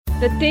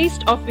The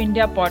taste of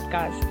India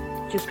podcast,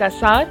 जिसका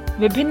सार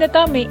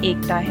विभिन्नता में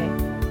एकता है,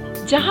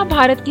 जहां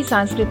भारत की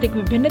सांस्कृतिक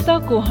विभिन्नता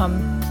को हम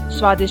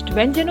स्वादिष्ट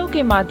व्यंजनों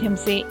के माध्यम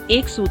से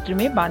एक सूत्र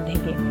में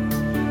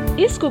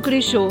बांधेंगे। इस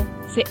कुकरी शो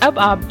से अब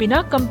आप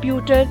बिना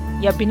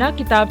कंप्यूटर या बिना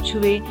किताब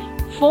छुए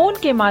फोन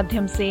के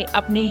माध्यम से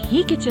अपने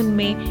ही किचन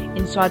में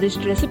इन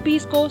स्वादिष्ट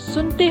रेसिपीज को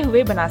सुनते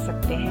हुए बना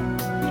सकते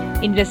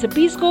हैं। इन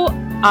रेसिपीज को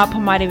आप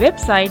हमारे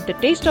वेबसाइट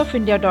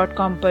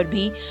thetasteofindia.com पर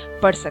भी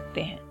पढ़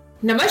सकते हैं।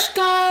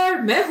 नमस्कार,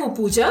 मैं हूँ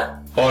पूजा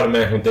और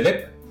मैं हूँ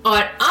दिलीप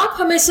और आप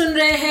हमें सुन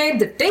रहे हैं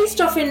the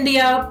taste of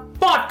India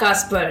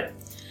podcast पर।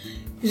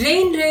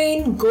 Rain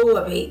rain go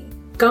away,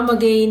 come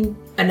again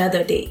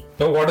another day.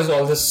 Now what is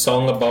all this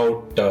song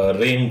about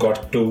rain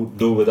got to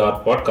do with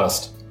our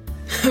podcast?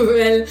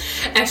 Well,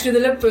 actually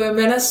Dilip,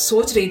 मैं ना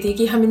सोच रही थी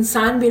कि हम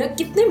इंसान भी ना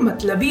कितने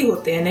मतलबी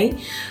होते हैं,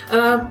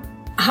 नहीं?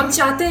 हम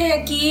चाहते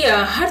हैं कि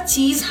हर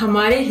चीज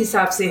हमारे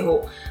हिसाब से हो।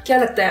 क्या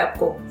लगता है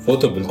आपको? वो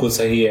तो बिल्कुल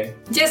सही है।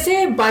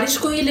 जैसे बारिश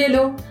को ही ले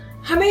लो,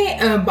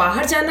 हमें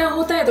बाहर जाना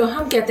होता है तो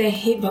हम कहते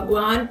हैं हे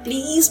भगवान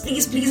प्लीज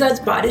प्लीज प्लीज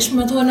आज बारिश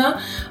मत हो ना।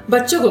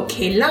 बच्चों को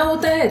खेलना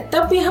होता है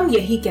तब भी हम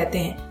यही कहते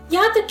हैं।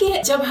 यहाँ तक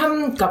कि जब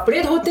हम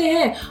कपड़े धोते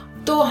हैं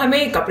तो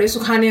हमें कपड़े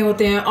सुखाने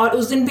होते हैं और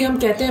उस दिन भी हम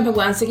कहते हैं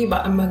भगवान से कि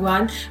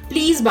भगवान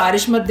प्लीज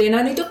बारिश मत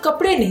देना, नहीं तो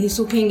कपड़े नहीं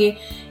सूखेंगे।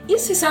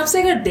 इस हिसाब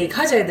से अगर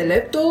देखा जाए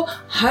दिलीप, तो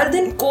हर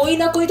दिन कोई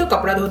ना कोई तो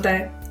कपड़ा धोता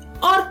है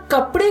और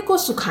कपड़े को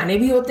सुखाने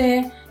भी होते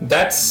हैं।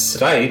 That's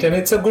right, and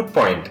it's a good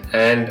point,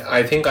 and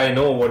I think I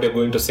know what you're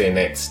going to say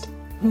next.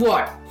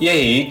 What?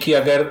 यही कि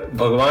अगर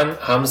भगवान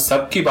हम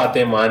सब की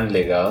बातें मान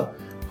लेगा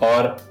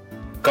और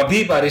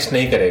कभी बारिश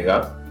नहीं करेगा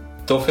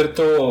तो फिर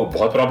तो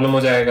बहुत प्रॉब्लम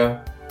हो जाएगा।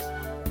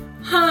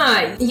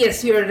 हाँ,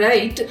 yes you are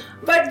right.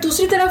 But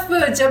दूसरी तरफ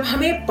जब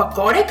हमें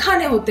पकौड़े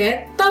खाने होते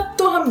हैं तब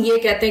तो हम ये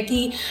कहते हैं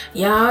कि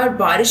यार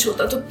बारिश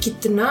होता तो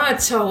कितना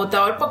अच्छा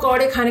होता और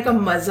पकौड़े खाने का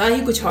मजा ही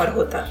कुछ और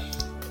होता।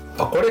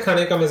 पकौड़े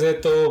खाने का मजा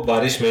तो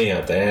बारिश में ही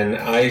आता है, and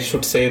I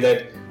should say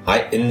that I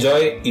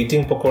enjoy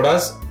eating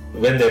pakodas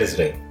when there is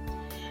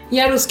rain.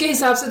 यार उसके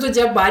हिसाब से तो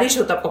जब बारिश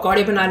होता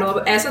पकौड़े बना लो।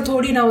 अब ऐसा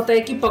थोड़ी ना होता है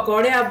कि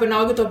पकौड़े आप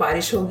बनाओगे तो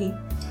बारिश होगी।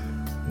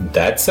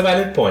 That's a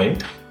valid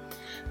point.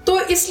 तो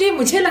इसलिए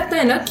मुझे लगता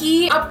है ना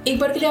कि आप एक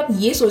बार के लिए आप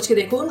ये सोच के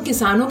देखो, उन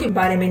किसानों के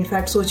बारे में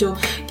इनफैक्ट सोचो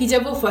कि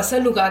जब वो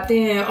फसल उगाते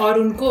हैं और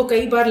उनको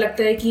कई बार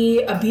लगता है कि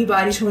अभी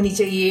बारिश होनी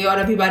चाहिए और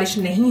अभी बारिश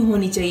नहीं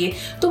होनी चाहिए,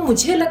 तो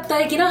मुझे लगता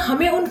है कि ना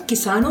हमें उन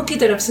किसानों की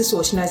तरफ से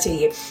सोचना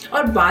चाहिए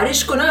और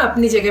बारिश को ना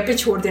अपनी जगह पे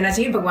छोड़ देना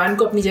चाहिए, भगवान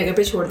को अपनी जगह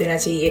पे छोड़ देना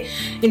चाहिए।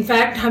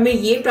 इनफैक्ट हमें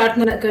ये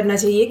प्रार्थना करना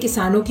चाहिए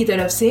किसानों की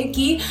तरफ से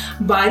कि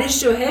बारिश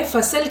जो है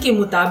फसल के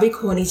मुताबिक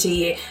होनी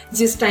चाहिए।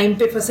 जिस टाइम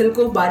पे फसल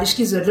को बारिश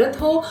की जरूरत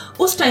हो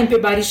उस टाइम पे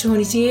बारिश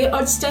होनी चाहिए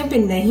और जिस टाइम पे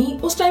नहीं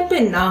उस टाइम पे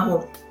ना हो,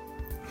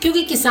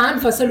 क्योंकि किसान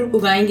फसल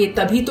उगाएंगे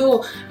तभी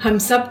तो हम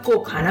सबको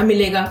खाना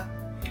मिलेगा।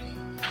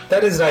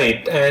 That is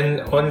right,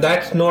 and on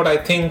that note I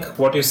think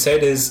what you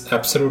said is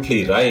absolutely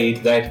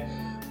right, that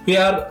we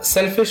are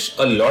selfish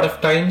a lot of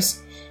times,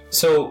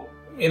 so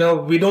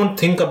we don't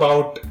think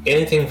about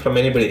anything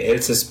from anybody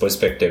else's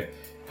perspective,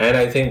 and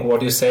I think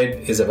what you said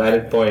is a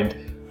valid point.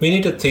 We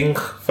need to think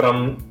from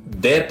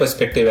their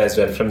perspective as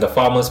well, from the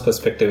farmer's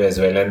perspective as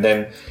well, and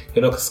then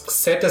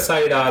set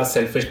aside our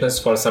selfishness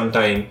for some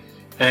time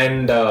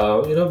and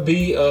be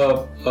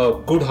a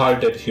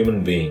good-hearted human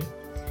being.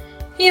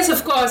 Yes,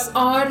 of course.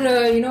 और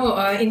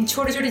इन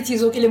छोटी छोटी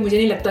चीजों के लिए मुझे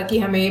नहीं लगता कि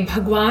हमें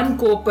भगवान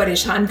को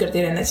परेशान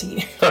करते रहना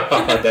चाहिए।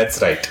 That's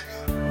right.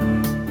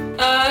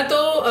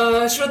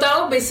 तो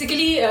श्रोताओं,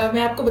 बेसिकली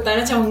मैं आपको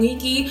बताना चाहूंगी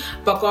कि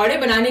पकौड़े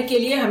बनाने के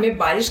लिए हमें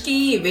बारिश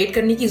की वेट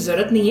करने की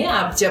जरूरत नहीं है।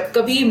 आप जब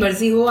कभी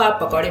मर्जी हो आप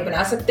पकौड़े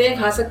बना सकते हैं,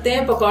 खा सकते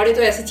हैं। पकौड़े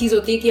तो ऐसी चीज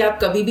होती है कि आप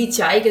कभी भी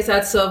चाय के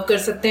साथ सर्व कर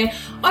सकते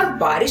हैं और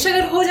बारिश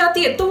अगर हो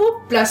जाती है तो वो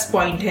प्लस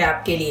पॉइंट है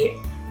आपके लिए।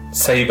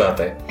 सही बात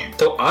है।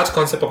 तो आज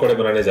कौन से पकौड़े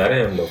बनाने जा रहे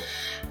हैं हम लोग?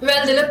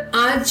 वेल दिलीप,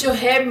 आज जो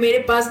है मेरे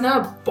पास ना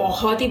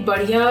बहुत ही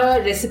बढ़िया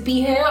रेसिपी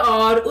है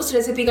और उस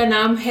रेसिपी का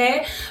नाम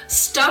है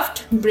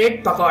स्टफ्ड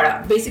ब्रेड पकौड़ा।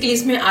 बेसिकली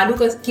इसमें आलू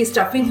की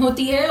स्टफिंग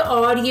होती है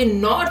और ये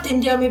नॉर्थ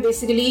इंडिया में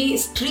बेसिकली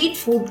स्ट्रीट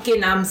फूड के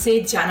नाम से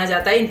जाना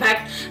जाता है।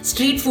 इनफैक्ट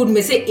स्ट्रीट फूड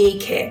में से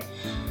एक है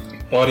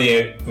और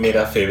ये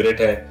मेरा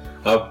फेवरेट है।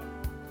 अब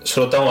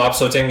श्रोताओं, आप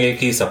सोचेंगे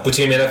कि सब कुछ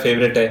ही मेरा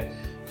फेवरेट है।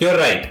 You're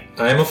right,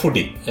 I am a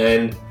foodie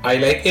and I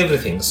like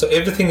everything, so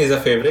everything is a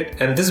favorite,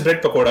 and this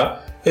bread pakoda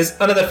is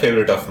another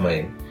favorite of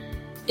mine.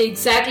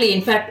 Exactly.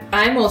 In fact,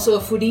 I am also a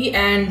foodie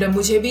and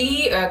मुझे भी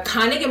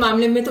खाने के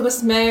मामले में तो बस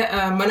मैं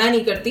मना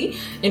नहीं करती।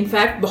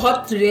 इनफैक्ट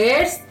बहुत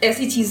रेयर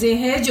ऐसी चीजें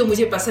हैं जो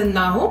मुझे पसंद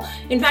ना हो।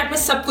 इनफैक्ट मैं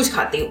सब कुछ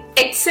खाती हूँ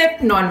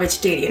एक्सेप्ट नॉन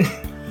वेजिटेरियन।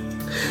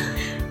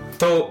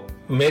 तो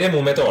मेरे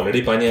मुंह में तो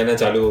ऑलरेडी पानी आना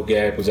चालू हो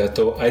गया है पूजा,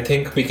 तो I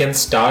think we can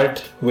start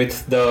with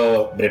the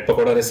bread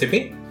pakora recipe.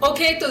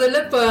 Okay, तो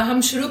दिलीप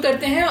हम शुरू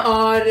करते हैं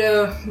और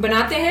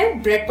बनाते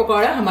हैं ब्रेड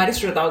पकौड़ा हमारे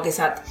श्रोताओं के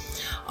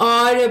साथ।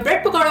 और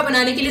ब्रेड पकौड़ा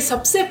बनाने के लिए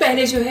सबसे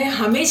पहले जो है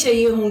हमें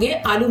चाहिए होंगे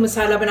आलू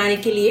मसाला बनाने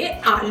के लिए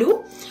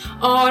आलू।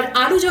 और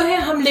आलू जो है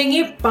हम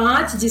लेंगे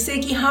 5, जिसे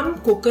कि हम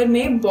कुकर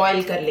में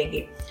बॉईल कर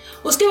लेंगे।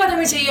 उसके बाद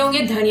हमें चाहिए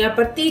होंगे धनिया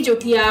पत्ती, जो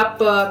कि आप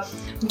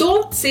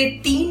 2 से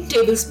 3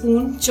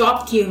 टेबलस्पून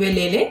चॉप किए हुए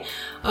ले लें।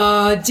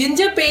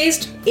 जिंजर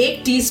पेस्ट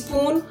 1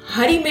 टीस्पून,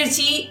 हरी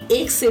मिर्ची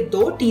 1 से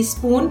 2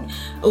 टीस्पून,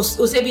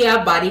 उसे भी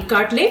आप बारीक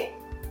काट लें।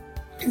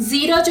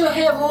 जीरा जो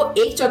है वो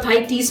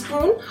 1/4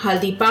 टीस्पून,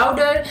 हल्दी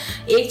पाउडर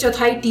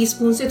 1/4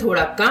 टीस्पून से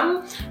थोड़ा कम,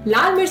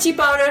 लाल मिर्ची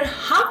powder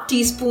 1/2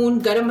 teaspoon,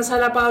 garam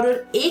masala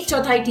powder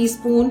 1/4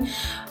 teaspoon,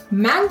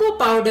 mango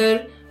powder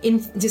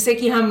जिसे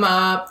कि हम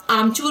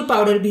आमचूर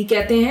पाउडर भी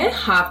कहते हैं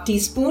 1/2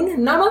 टीस्पून,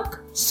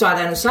 नमक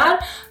स्वादानुसार,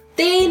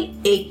 तेल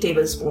 1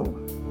 टेबलस्पून।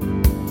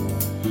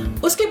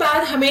 उसके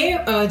बाद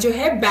हमें जो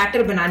है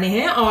बैटर बनाने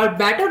हैं, और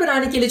बैटर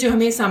बनाने के लिए जो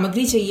हमें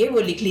सामग्री चाहिए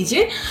वो लिख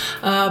लीजिए।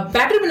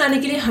 बैटर बनाने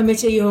के लिए हमें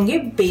चाहिए होंगे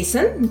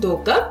बेसन 2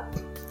 कप,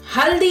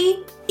 हल्दी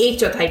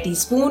 1/4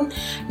 टीस्पून,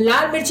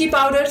 लाल मिर्ची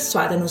पाउडर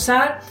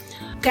स्वादानुसार,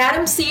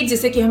 कैरम सीड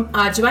जिसे कि हम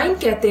अजवाइन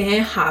कहते हैं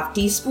 1/2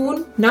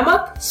 टीस्पून,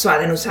 नमक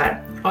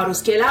स्वादानुसार। और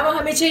उसके अलावा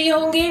हमें चाहिए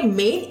होंगे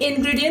मेन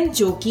इंग्रेडिएंट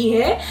जो कि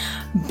है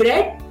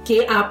ब्रेड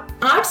के आप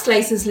 8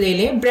 स्लाइसेस ले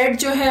लें। ब्रेड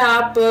जो है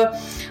आप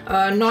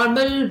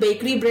नॉर्मल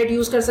बेकरी ब्रेड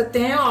यूज कर सकते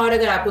हैं, और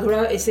अगर आपको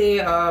थोड़ा इसे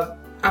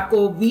आपको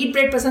व्हीट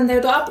ब्रेड पसंद है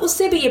तो आप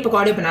उससे भी ये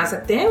पकौड़े बना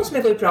सकते हैं,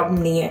 उसमें कोई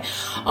प्रॉब्लम नहीं है।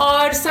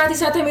 और साथ ही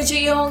साथ हमें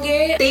चाहिए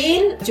होंगे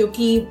तेल जो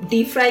कि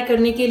डीप फ्राई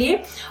करने के लिए,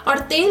 और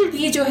तेल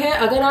भी जो है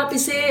अगर आप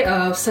इसे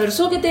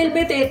सरसों के तेल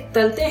में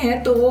तलते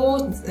हैं तो वो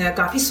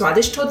काफी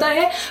स्वादिष्ट होता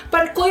है,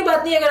 पर कोई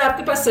बात नहीं, अगर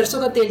आपके पास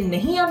सरसों का तेल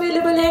नहीं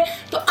अवेलेबल है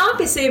तो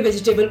आप इसे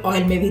वेजिटेबल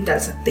ऑयल में भी तल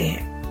सकते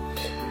हैं।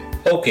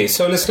 Okay,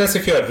 so listeners,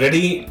 if you are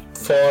ready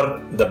for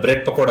the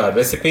bread pakoda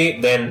recipe,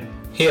 then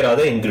here are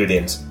the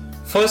ingredients.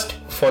 First,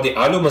 for the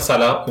aloo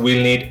masala,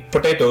 we'll need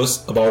potatoes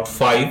about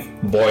 5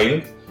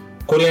 boiled,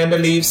 coriander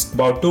leaves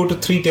about 2 to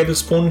 3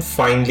 tablespoons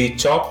finely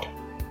chopped,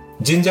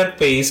 ginger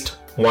paste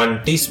 1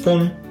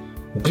 teaspoon,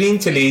 green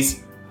chilies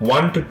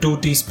 1 to 2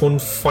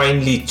 teaspoons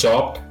finely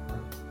chopped,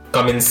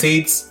 cumin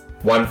seeds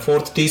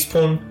 1/4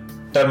 teaspoon,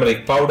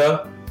 turmeric powder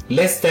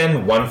less than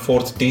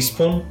 1/4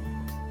 teaspoon,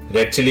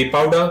 red chili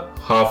powder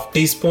 1/2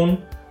 teaspoon,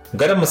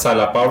 garam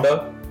masala powder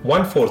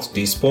 1/4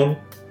 teaspoon,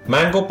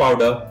 mango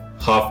powder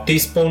 1/2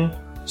 teaspoon,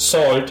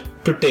 salt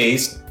to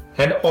taste,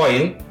 and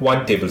oil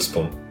 1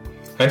 tablespoon.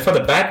 And for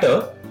the batter,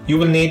 you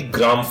will need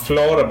gram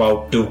flour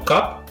about 2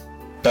 cup,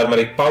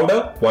 turmeric powder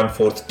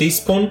 1/4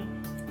 teaspoon,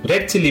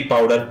 red chili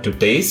powder to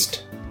taste,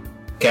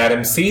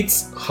 carom seeds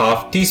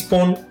 1/2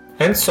 teaspoon,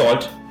 and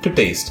salt to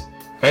taste.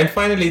 And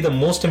finally, the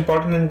most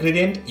important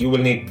ingredient, you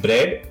will need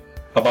bread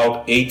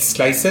about 8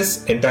 slices.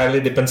 Entirely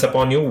depends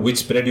upon you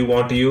which bread you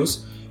want to use.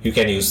 You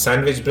can use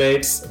sandwich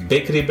breads,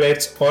 bakery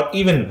breads, or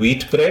even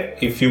wheat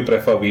bread if you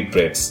prefer wheat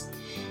breads.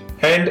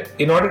 And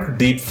in order to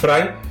deep fry,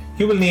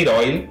 you will need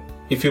oil.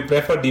 If you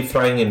prefer deep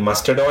frying in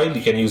mustard oil,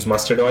 you can use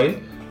mustard oil.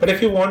 But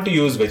if you want to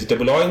use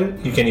vegetable oil,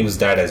 you can use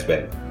that as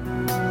well.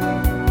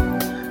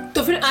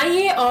 तो फिर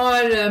आइए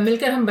और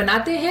मिलकर हम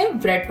बनाते हैं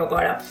bread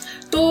pakora.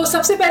 तो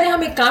सबसे पहले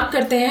हम एक काम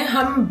करते हैं,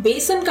 हम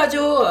बेसन का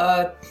जो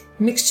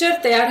मिक्सचर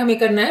तैयार हमें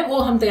करना है वो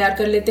हम तैयार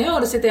कर लेते हैं।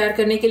 और उसे तैयार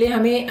करने के लिए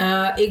हमें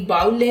एक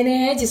बाउल लेने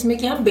हैं जिसमें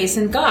कि हम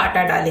बेसन का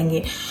आटा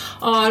डालेंगे,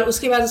 और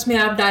उसके बाद उसमें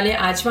आप डालें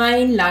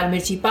अजवाइन, लाल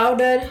मिर्ची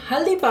पाउडर,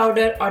 हल्दी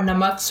पाउडर और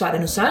नमक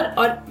स्वादानुसार।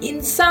 और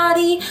इन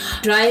सारी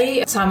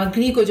ड्राई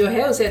सामग्री को जो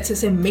है उसे अच्छे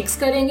से मिक्स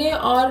करेंगे,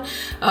 और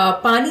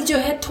पानी जो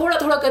है थोड़ा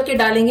थोड़ा करके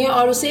डालेंगे,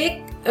 और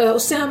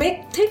उससे हम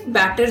एक थिक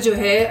बैटर जो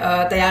है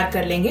तैयार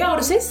कर लेंगे और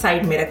उसे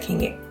साइड में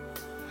रखेंगे।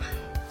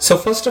 So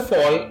first of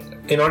all,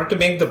 in order to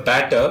make the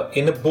batter,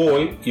 in a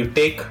bowl you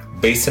take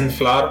besan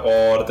flour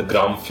or the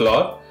gram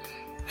flour,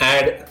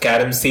 add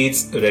carom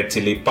seeds, red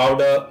chili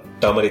powder,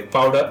 turmeric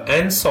powder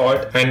and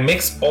salt, and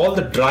mix all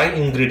the dry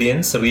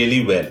ingredients really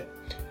well.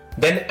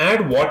 Then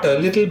add water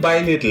little by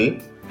little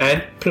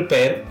and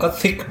prepare a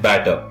thick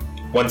batter.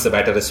 Once the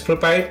batter is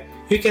prepared,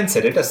 you can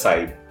set it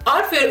aside.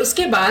 और फिर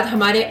उसके बाद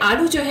हमारे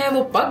आलू जो है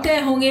वो पक गए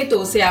होंगे तो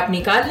उसे आप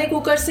निकाल लें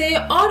कुकर से,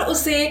 और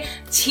उसे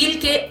छील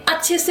के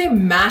अच्छे से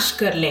मैश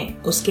कर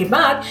लें। उसके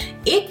बाद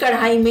एक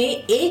कढ़ाई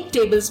में 1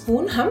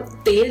 टेबलस्पून हम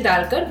तेल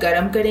डालकर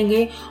गरम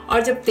करेंगे,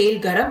 और जब तेल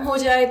गरम हो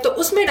जाए तो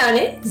उसमें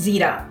डालें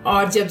जीरा,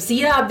 और जब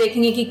जीरा आप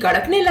देखेंगे कि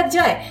कड़कने लग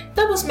जाए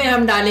तब उसमें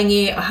हम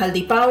डालेंगे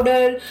हल्दी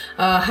पाउडर,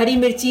 हरी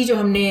मिर्ची जो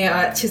हमने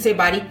अच्छे से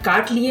बारीक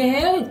काट लिए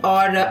हैं,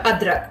 और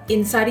अदरक।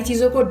 इन सारी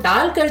चीजों को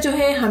डालकर जो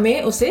है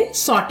हमें उसे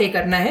सॉटे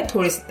करना है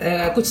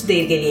कुछ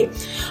देर के लिए।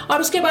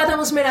 और उसके बाद हम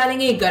उसमें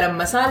डालेंगे गरम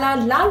मसाला,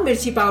 लाल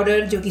मिर्ची पाउडर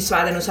जो कि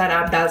स्वाद अनुसार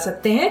आप डाल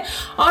सकते हैं,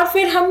 और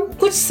फिर हम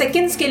कुछ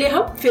सेकंड्स के लिए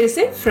हम फिर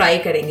से फ्राई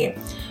करेंगे।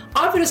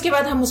 और फिर उसके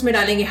बाद हम उसमें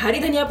डालेंगे हरी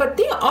धनिया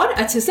पत्ती और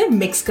अच्छे से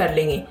मिक्स कर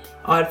लेंगे।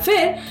 और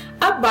फिर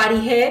अब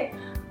बारी है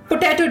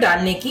पोटैटो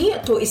डालने की,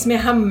 तो इसमें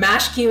हम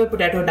मैश किए हुए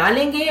पोटैटो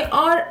डालेंगे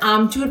और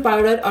आमचूर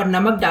पाउडर और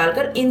नमक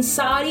डालकर इन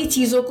सारी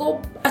चीजों को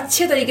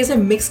अच्छे तरीके से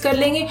मिक्स कर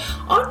लेंगे,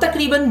 और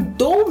तकरीबन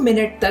 2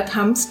 मिनट तक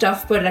हम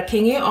स्टफ पर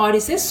रखेंगे और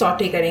इसे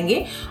सॉटे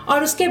करेंगे।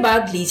 और उसके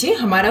बाद लीजिए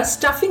हमारा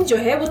स्टफिंग जो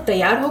है वो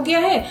तैयार हो गया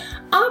है।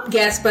 आप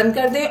गैस बंद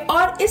कर दें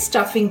और इस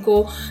स्टफिंग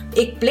को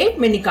एक प्लेट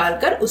में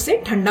निकालकर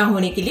उसे ठंडा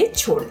होने के लिए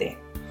छोड़ दें।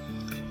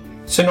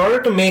 So in order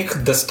to make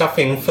the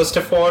stuffing, first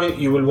of all,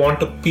 you will want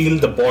to peel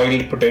the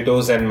boiled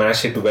potatoes and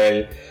mash it well.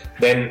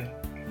 Then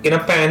in a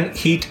pan,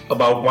 heat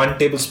about 1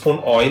 tablespoon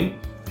oil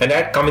and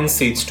add cumin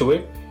seeds to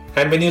it.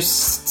 And when you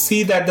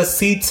see that the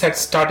seeds had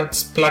started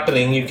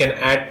spluttering, you can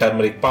add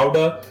turmeric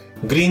powder,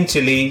 green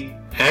chili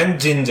and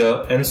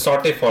ginger and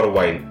saute for a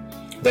while.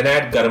 Then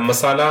add garam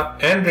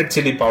masala and red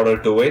chili powder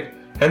to it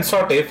and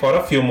saute for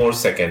a few more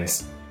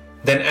seconds.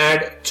 Then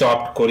add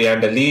chopped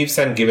coriander leaves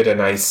and give it a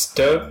nice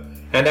stir,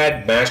 and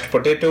add mashed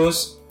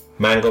potatoes,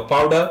 mango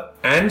powder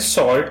and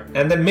salt,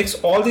 and then mix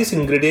all these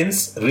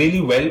ingredients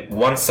really well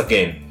once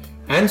again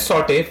and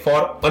saute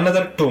for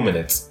another 2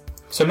 minutes.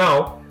 So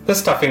now the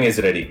stuffing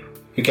is ready.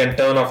 You can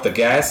turn off the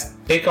gas,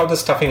 take out the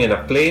stuffing in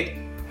a plate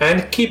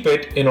and keep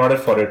it in order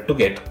for it to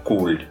get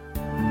cooled.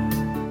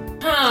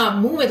 हाँ,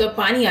 मुंह में तो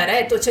पानी आ रहा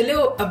है, तो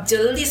चलो अब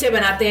जल्दी से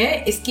बनाते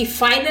हैं, इसकी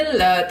फाइनल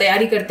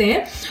तैयारी करते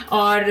हैं।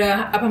 और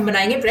अब हम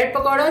बनाएंगे ब्रेड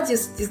पकौड़ा,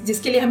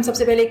 जिसके लिए हम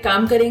सबसे पहले एक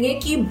काम करेंगे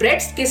कि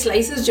ब्रेड के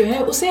स्लाइसेस जो है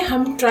उसे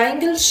हम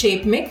ट्रायंगल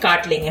शेप में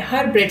काट लेंगे,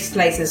 हर ब्रेड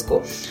स्लाइसेस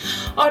को।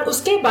 और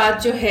उसके बाद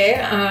जो है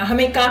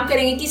हम एक काम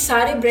करेंगे कि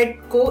सारे ब्रेड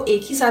को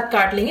एक ही साथ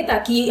काट लेंगे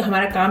ताकि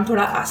हमारा काम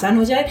थोड़ा आसान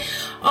हो जाए।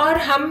 और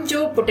हम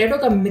जो पोटैटो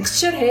का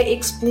मिक्सचर है,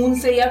 एक स्पून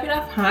से या फिर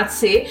आप हाथ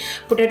से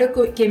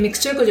पोटैटो के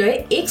मिक्सचर को जो है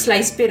एक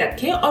स्लाइस पे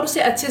रखें और उसे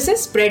अच्छे से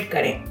स्प्रेड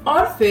करें,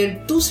 और फिर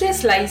दूसरे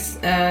स्लाइस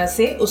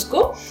से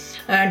उसको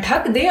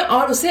ढक दें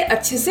और उसे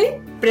अच्छे से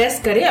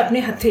प्रेस करें अपने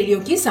हथेलियों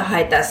की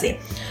सहायता से,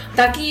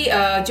 ताकि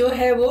जो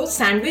है वो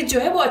सैंडविच जो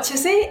है वो अच्छे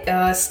से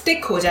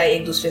स्टिक हो जाए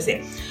एक दूसरे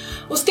से।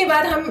 उसके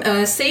बाद हम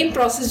सेम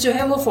प्रोसेस जो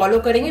है वो फॉलो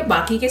करेंगे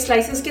बाकी के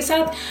स्लाइसेस के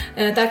साथ,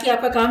 ताकि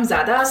आपका काम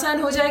ज़्यादा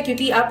आसान हो जाए,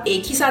 क्योंकि आप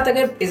एक ही साथ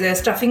अगर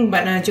स्टफिंग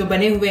जो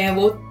बने हुए हैं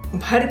वो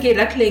भर के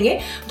रख लेंगे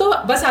तो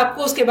बस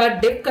आपको उसके बाद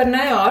डिप करना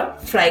है और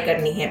फ्राई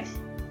करनी है।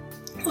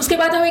 उसके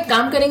बाद हम एक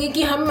काम करेंगे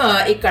कि हम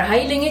एक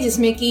कढ़ाई लेंगे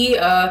जिसमें कि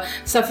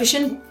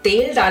सफिशिएंट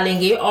तेल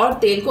डालेंगे और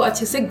तेल को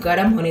अच्छे से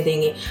गर्म होने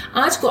देंगे।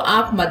 आंच को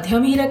आप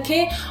मध्यम ही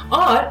रखें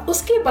और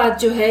उसके बाद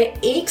जो है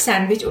एक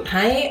सैंडविच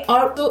उठाएं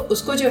और तो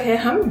उसको जो है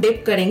हम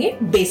डिप करेंगे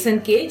बेसन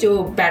के जो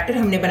बैटर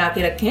हमने बना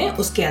के रखे हैं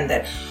उसके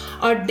अंदर।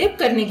 और डिप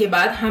करने के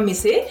बाद हम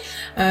इसे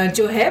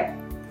जो है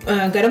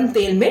गरम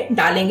तेल में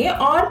डालेंगे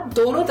और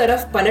दोनों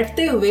तरफ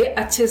पलटते हुए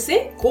अच्छे से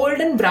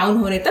गोल्डन ब्राउन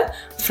होने तक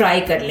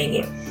फ्राई कर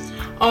लेंगे।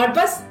 और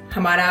बस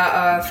हमारा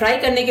फ्राई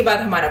करने के बाद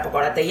हमारा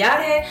पकौड़ा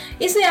तैयार है।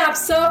 इसे आप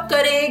सर्व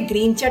करें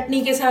ग्रीन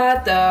चटनी के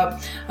साथ,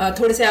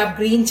 थोड़े से आप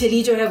ग्रीन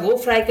चिली जो है वो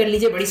फ्राई कर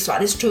लीजिए, बड़ी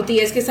स्वादिष्ट होती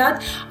है इसके साथ,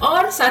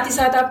 और साथ ही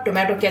साथ आप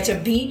टोमेटो केचप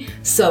भी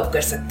सर्व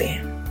कर सकते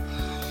हैं।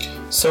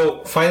 So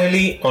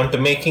finally, on to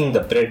making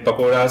the bread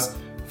pakoras.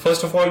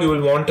 First of all, you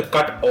will want to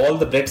cut all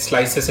the bread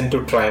slices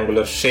into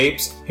triangular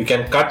shapes. You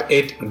can cut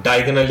it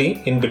diagonally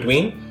in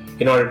between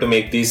in order to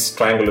make these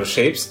triangular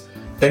shapes.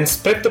 Then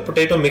spread the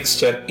potato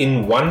mixture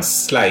in one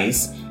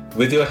slice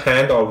with your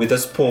hand or with a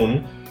spoon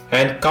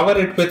and cover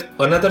it with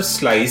another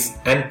slice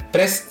and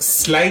press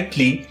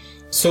slightly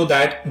so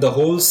that the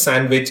whole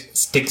sandwich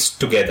sticks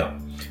together.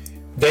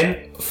 Then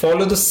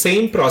follow the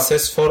same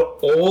process for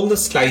all the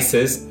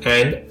slices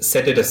and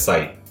set it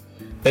aside.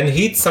 Then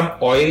heat some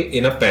oil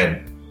in a pan.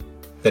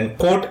 Then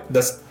coat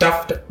the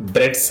stuffed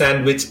bread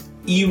sandwich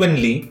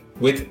evenly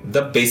with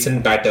the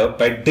besan batter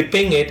by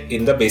dipping it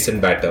in the besan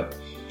batter.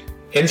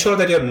 Ensure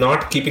that you're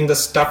not keeping the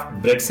stuffed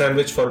bread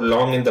sandwich for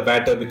long in the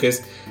batter,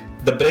 because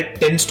the bread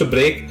tends to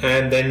break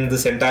and then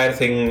this entire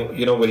thing,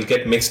 will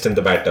get mixed in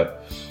the batter.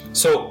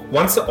 So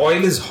once the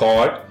oil is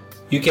hot,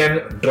 you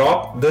can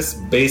drop this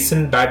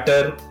besan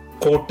batter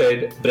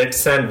coated bread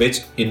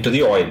sandwich into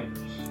the oil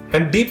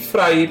and deep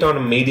fry it on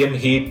a medium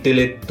heat till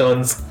it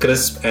turns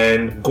crisp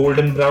and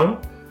golden brown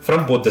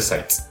from both the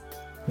sides.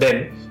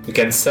 Then you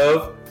can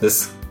serve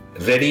this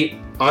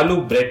ready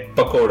aloo bread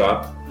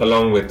pakoda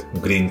along with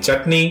green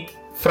chutney,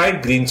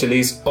 fried green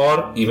chilies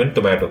or even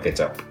tomato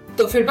ketchup.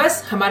 तो फिर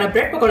बस हमारा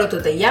bread pakora तो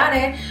तैयार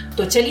है।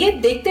 तो चलिए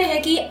देखते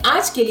हैं कि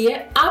आज के लिए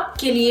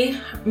आपके लिए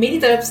मेरी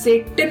तरफ से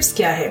टिप्स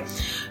क्या है।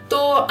 तो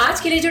आज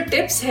के लिए जो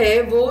टिप्स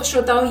है वो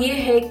श्रोताओं ये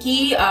है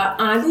कि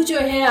आलू जो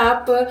है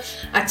आप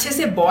अच्छे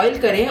से बॉईल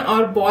करें,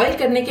 और बॉईल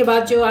करने के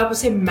बाद जो आप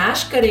उसे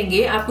मैश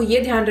करेंगे, आपको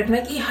ये ध्यान रखना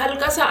कि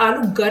हल्का सा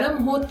आलू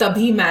गर्म हो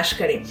तभी मैश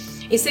करें।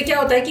 इससे क्या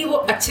होता है कि वो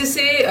अच्छे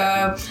से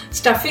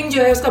स्टफिंग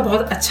जो है उसका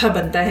बहुत अच्छा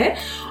बनता है।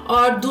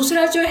 और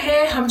दूसरा जो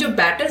है, हम जो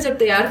बैटर जब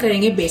तैयार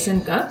करेंगे बेसन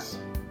का,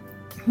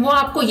 वो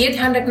आपको ये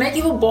ध्यान रखना है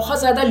कि वो बहुत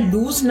ज़्यादा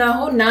लूज ना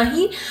हो, ना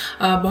ही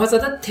बहुत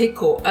ज़्यादा थिक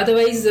हो,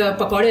 अदरवाइज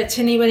पकौड़े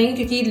अच्छे नहीं बनेंगे।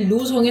 क्योंकि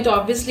लूज होंगे तो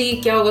ऑब्वियसली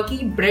क्या होगा कि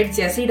ब्रेड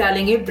जैसे ही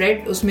डालेंगे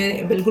ब्रेड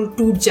उसमें बिल्कुल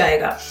टूट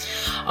जाएगा।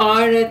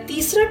 और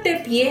तीसरा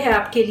टिप ये है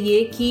आपके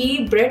लिए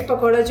कि ब्रेड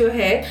पकौड़ा जो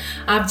है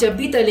आप जब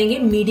भी तलेंगे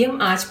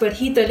मीडियम आंच पर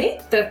ही तलें,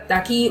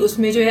 ताकि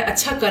उसमें जो है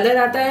अच्छा कलर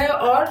आता है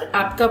और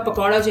आपका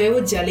पकौड़ा जो है वो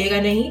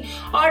जलेगा नहीं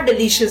और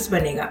डिलीशियस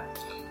बनेगा।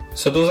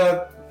 So those are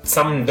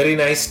some very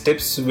nice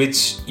tips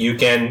which you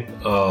can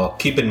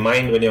keep in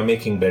mind when you're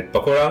making bread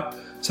pakoda.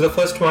 So the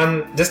first one,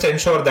 just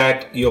ensure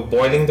that you're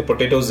boiling the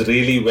potatoes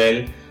really well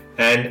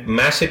and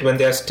mash it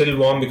when they are still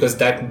warm, because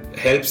that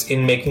helps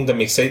in making the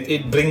mixture.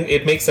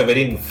 It makes a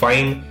very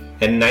fine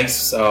and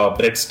nice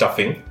bread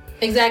stuffing.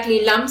 Exactly,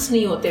 lumps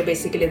नहीं होते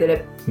basically.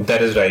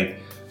 That is right.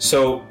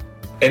 So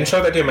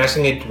ensure that you're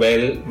mashing it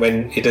well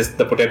when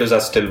the potatoes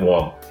are still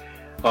warm.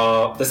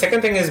 The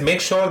second thing is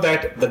make sure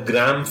that the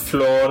gram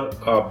flour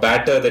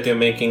batter that you're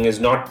making is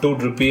not too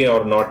drippy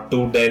or not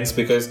too dense,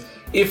 because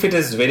if it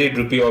is very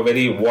drippy or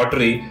very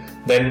watery,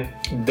 then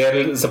there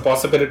is a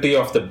possibility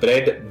of the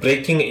bread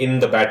breaking in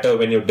the batter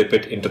when you dip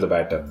it into the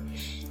batter.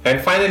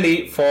 And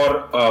finally,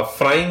 for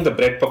frying the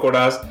bread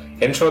pakoras,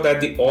 ensure that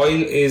the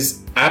oil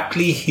is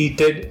aptly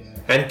heated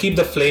and keep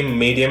the flame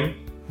medium,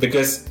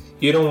 because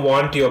you don't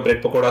want your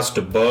bread pakoras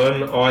to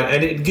burn,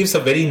 and it gives a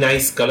very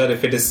nice color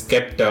if it is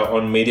kept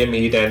on medium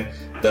heat and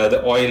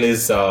the oil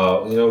is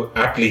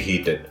aptly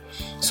heated.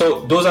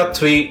 So those are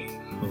 3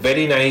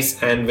 very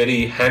nice and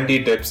very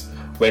handy tips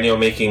when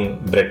you're making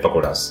bread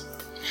pakoras.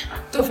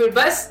 तो फिर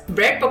बस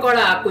bread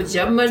pakora आपको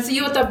जब मर्जी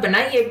हो तब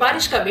बनाइए,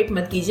 बारिश का वेट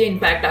मत कीजिए।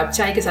 इनफैक्ट आप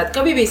चाय के साथ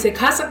कभी भी इसे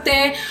खा सकते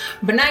हैं।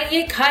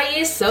 बनाइए,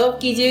 खाइए, सर्व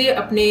कीजिए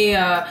अपने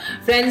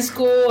फ्रेंड्स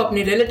को,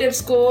 अपने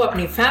रिलेटिव्स को,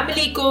 अपनी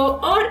फैमिली को,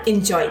 और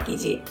एंजॉय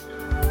कीजिए।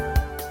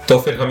 तो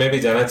फिर हमें भी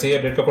जाना चाहिए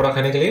ब्रेड पकौड़ा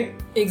खाने के लिए?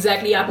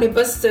 एग्जैक्टली, आपने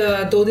बस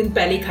 2 दिन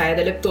पहले ही खाया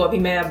दिलीप, तो अभी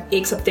मैं अब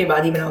 1 हफ्ते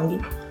बाद ही बनाऊंगी।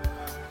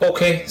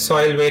 Okay, so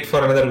I'll wait for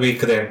another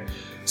week then.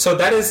 So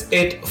that is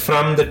it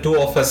from the 2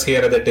 of us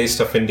here at the Taste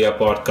of India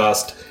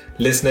podcast.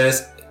 Listeners,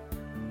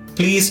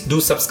 please do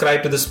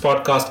subscribe to this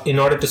podcast in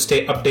order to stay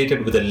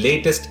updated with the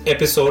latest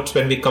episodes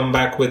when we come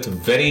back with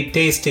very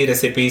tasty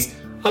recipes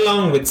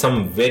along with some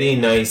very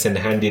nice and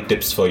handy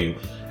tips for you.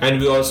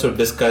 And we also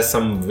discuss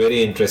some very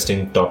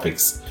interesting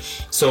topics.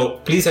 So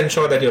please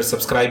ensure that you're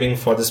subscribing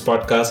for this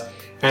podcast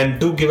and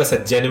do give us a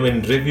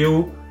genuine review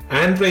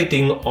and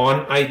rating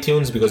on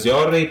iTunes, because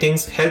your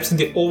ratings helps in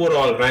the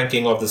overall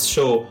ranking of this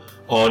show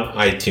on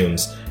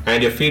iTunes.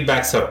 And your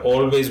feedbacks are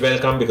always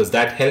welcome, because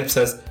that helps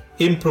us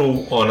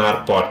improve on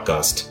our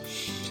podcast.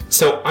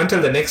 So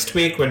until the next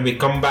week when we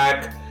come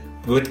back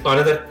with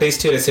another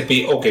tasty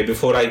recipe. Okay,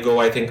 before I go,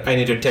 I think I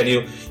need to tell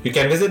you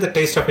can visit the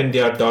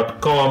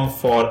tasteofindia.com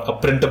for a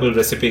printable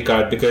recipe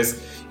card,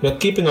 because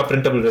keeping a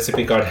printable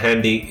recipe card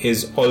handy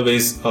is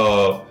always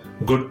a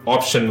good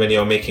option when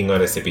you're making a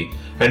recipe.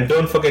 And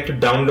don't forget to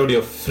download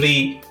your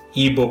free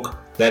ebook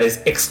that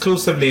is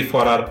exclusively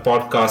for our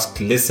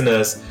podcast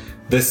listeners.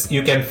 This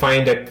you can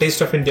find at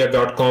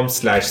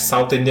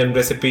tasteofindia.com/South Indian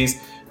recipes.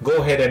 Go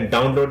ahead and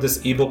download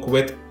this ebook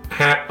with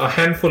a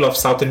handful of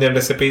South Indian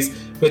recipes,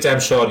 which I'm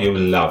sure you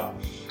will love.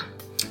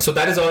 So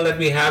that is all that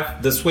we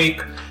have this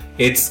week.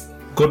 It's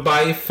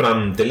goodbye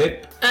from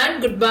Dilip.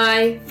 And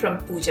goodbye from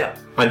Pooja.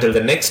 Until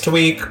the next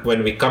week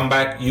when we come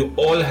back, you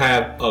all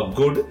have a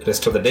good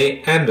rest of the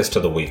day and rest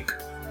of the week.